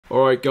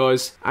Alright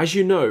guys, as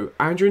you know,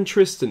 Andrew and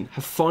Tristan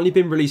have finally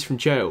been released from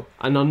jail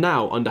and are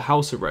now under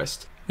house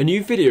arrest. A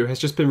new video has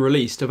just been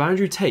released of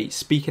Andrew Tate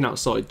speaking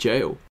outside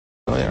jail.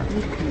 Oh, yeah.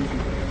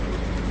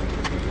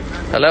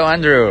 Hello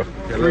Andrew.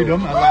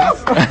 Freedom at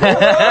last.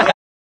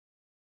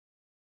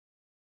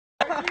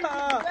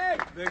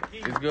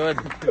 It's good.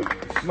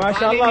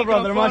 MashaAllah,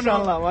 brother,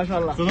 MashaAllah,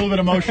 MashaAllah. It's a little bit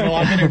emotional.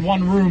 I've been in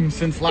one room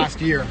since last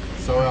year,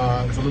 so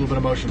it's a little bit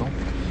emotional.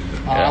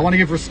 I want to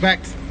give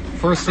respect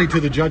firstly to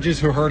the judges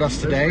who heard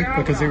us today,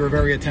 because they were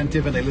very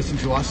attentive and they listened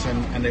to us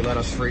and they let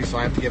us free, so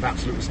I have to give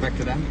absolute respect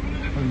to them.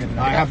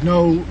 I have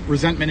no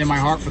resentment in my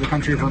heart for the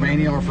country of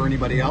Romania or for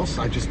anybody else.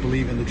 I just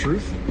believe in the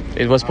truth.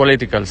 It was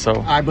political,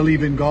 so... I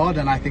believe in God,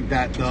 and I think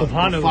that the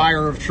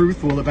fire of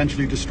truth will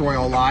eventually destroy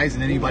all lies,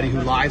 and anybody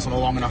who lies on a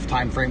long enough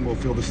time frame will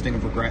feel the sting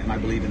of regret, and I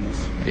believe in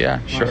this.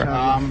 Yeah, sure.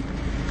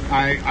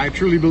 I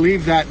truly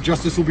believe that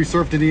justice will be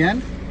served in the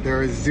end.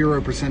 There is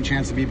 0%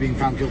 chance of me being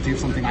found guilty of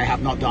something I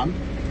have not done.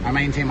 I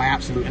maintain my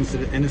absolute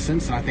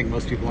innocence, and I think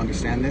most people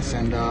understand this,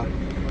 and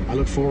I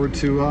look forward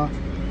to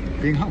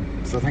being home.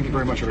 So thank you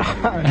very much,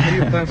 everybody. What are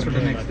your plans for the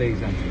next days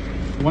then?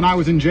 When I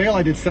was in jail,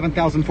 I did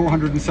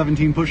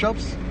 7,417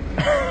 push-ups.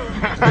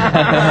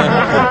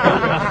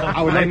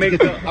 I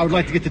would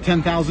like to get to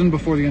 10,000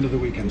 before the end of the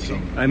weekend. So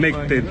I make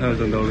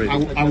 10,000 already.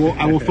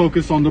 I will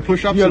focus on the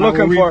push-ups, and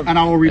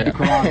I will read the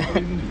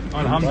Quran.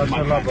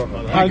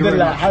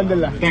 Alhamdulillah,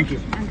 alhamdulillah. Thank you.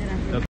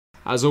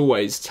 As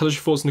always, tell us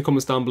your thoughts in the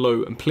comments down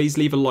below and please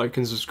leave a like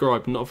and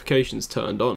subscribe with notifications turned on.